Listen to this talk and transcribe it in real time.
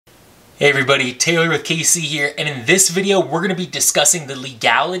Hey everybody, Taylor with KC here, and in this video we're going to be discussing the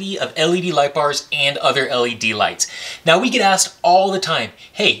legality of LED light bars and other LED lights. Now we get asked all the time,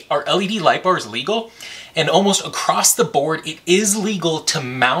 hey, are LED light bars legal? And almost across the board it is legal to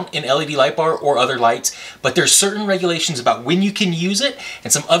mount an LED light bar or other lights, but there's certain regulations about when you can use it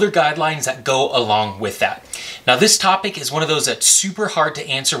and some other guidelines that go along with that. Now this topic is one of those that's super hard to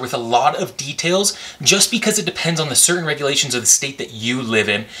answer with a lot of details just because it depends on the certain regulations of the state that you live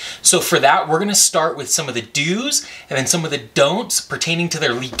in. So for that, we're going to start with some of the do's and then some of the don'ts pertaining to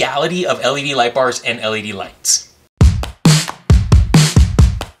their legality of LED light bars and LED lights.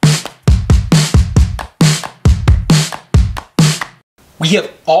 We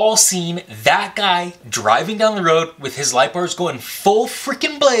have all seen that guy driving down the road with his light bars going full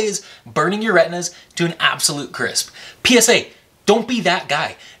freaking blaze, burning your retinas to an absolute crisp. PSA, don't be that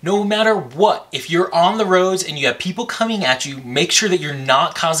guy. No matter what, if you're on the roads and you have people coming at you, make sure that you're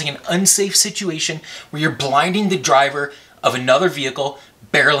not causing an unsafe situation where you're blinding the driver of another vehicle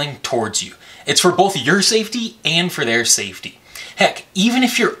barreling towards you. It's for both your safety and for their safety. Heck, even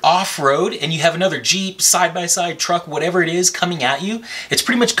if you're off-road and you have another Jeep, side-by-side truck, whatever it is coming at you, it's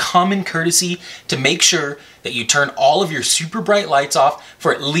pretty much common courtesy to make sure that you turn all of your super bright lights off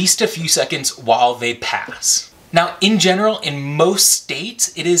for at least a few seconds while they pass. Now, in general, in most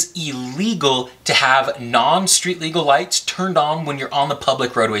states, it is illegal to have non-street legal lights turned on when you're on the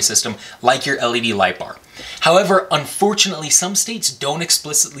public roadway system, like your LED light bar. However, unfortunately, some states don't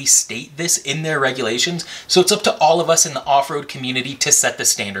explicitly state this in their regulations, so it's up to all of us in the off-road community to set the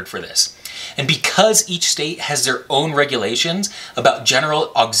standard for this. And because each state has their own regulations about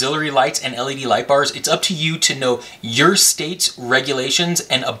general auxiliary lights and LED light bars, it's up to you to know your state's regulations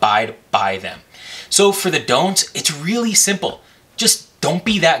and abide by them. So for the don'ts, it's really simple. Just don't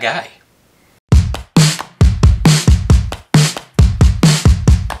be that guy.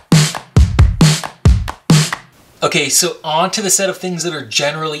 Okay, so on to the set of things that are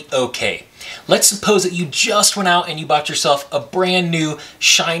generally okay. Let's suppose that you just went out and you bought yourself a brand new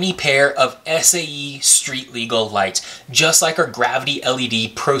shiny pair of SAE street legal lights, just like our Gravity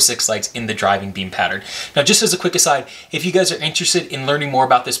LED Pro 6 lights in the driving beam pattern. Now, just as a quick aside, if you guys are interested in learning more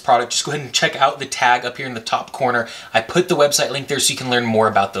about this product, just go ahead and check out the tag up here in the top corner. I put the website link there so you can learn more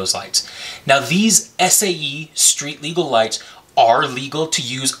about those lights. Now, these SAE street legal lights are legal to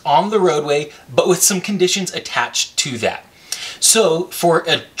use on the roadway, but with some conditions attached to that. So for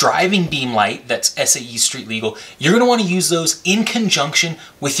a driving beam light that's SAE street legal, you're going to want to use those in conjunction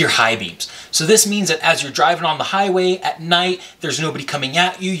with your high beams. So this means that as you're driving on the highway at night, there's nobody coming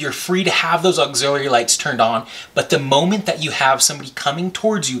at you, you're free to have those auxiliary lights turned on, but the moment that you have somebody coming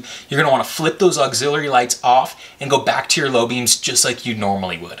towards you, you're going to want to flip those auxiliary lights off and go back to your low beams just like you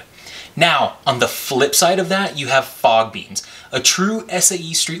normally would. Now, on the flip side of that, you have fog beams. A true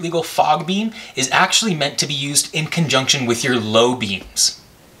SAE street legal fog beam is actually meant to be used in conjunction with your low beams.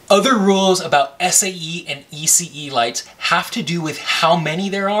 Other rules about SAE and ECE lights have to do with how many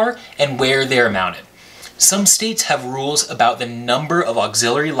there are and where they're mounted. Some states have rules about the number of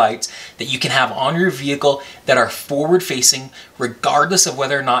auxiliary lights that you can have on your vehicle that are forward facing, regardless of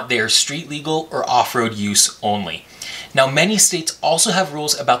whether or not they are street legal or off-road use only. Now, many states also have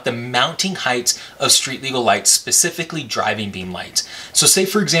rules about the mounting heights of street legal lights, specifically driving beam lights. So say,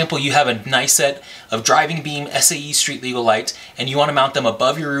 for example, you have a nice set of driving beam SAE street legal lights and you want to mount them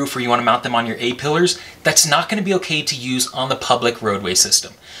above your roof or you want to mount them on your A-pillars, that's not going to be okay to use on the public roadway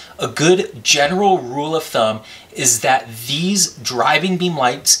system. A good general rule of thumb is that these driving beam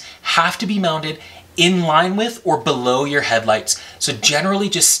lights have to be mounted in line with or below your headlights. So generally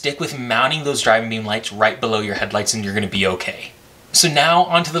just stick with mounting those driving beam lights right below your headlights and you're going to be okay. So now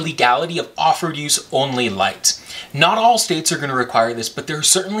onto the legality of off-road use only lights. Not all states are going to require this, but there are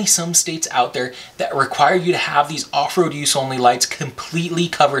certainly some states out there that require you to have these off-road use only lights completely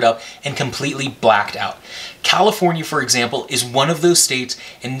covered up and completely blacked out. California, for example, is one of those states,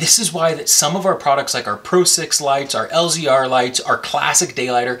 and this is why that some of our products like our Pro 6 lights, our LZR lights, our classic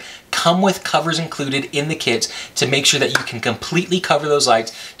daylighter come with covers included in the kits to make sure that you can completely cover those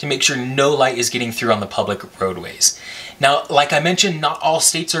lights to make sure no light is getting through on the public roadways. Now, like I mentioned, not all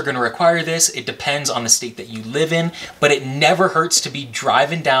states are going to require this. It depends on the state that you live in, but it never hurts to be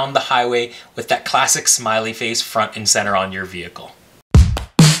driving down the highway with that classic smiley face front and center on your vehicle.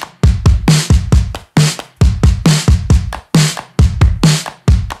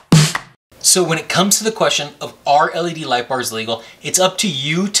 So when it comes to the question of are LED light bars legal, it's up to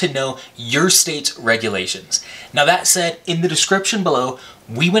you to know your state's regulations. Now that said, in the description below,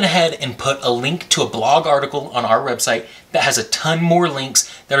 we went ahead and put a link to a blog article on our website that has a ton more links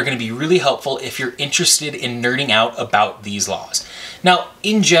that are going to be really helpful if you're interested in nerding out about these laws. Now,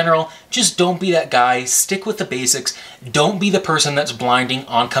 in general, just don't be that guy, stick with the basics, don't be the person that's blinding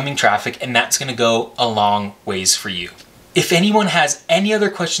oncoming traffic, and that's gonna go a long ways for you. If anyone has any other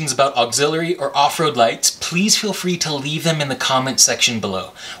questions about auxiliary or off-road lights, please feel free to leave them in the comment section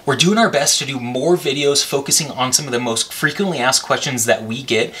below. We're doing our best to do more videos focusing on some of the most frequently asked questions that we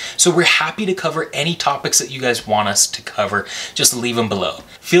get, so we're happy to cover any topics that you guys want us to cover. Just leave them below.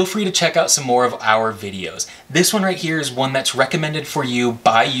 Feel free to check out some more of our videos. This one right here is one that's recommended for you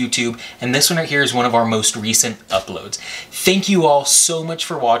by YouTube, and this one right here is one of our most recent uploads. Thank you all so much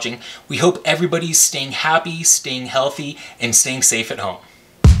for watching. We hope everybody's staying happy, staying healthy, and staying safe at home.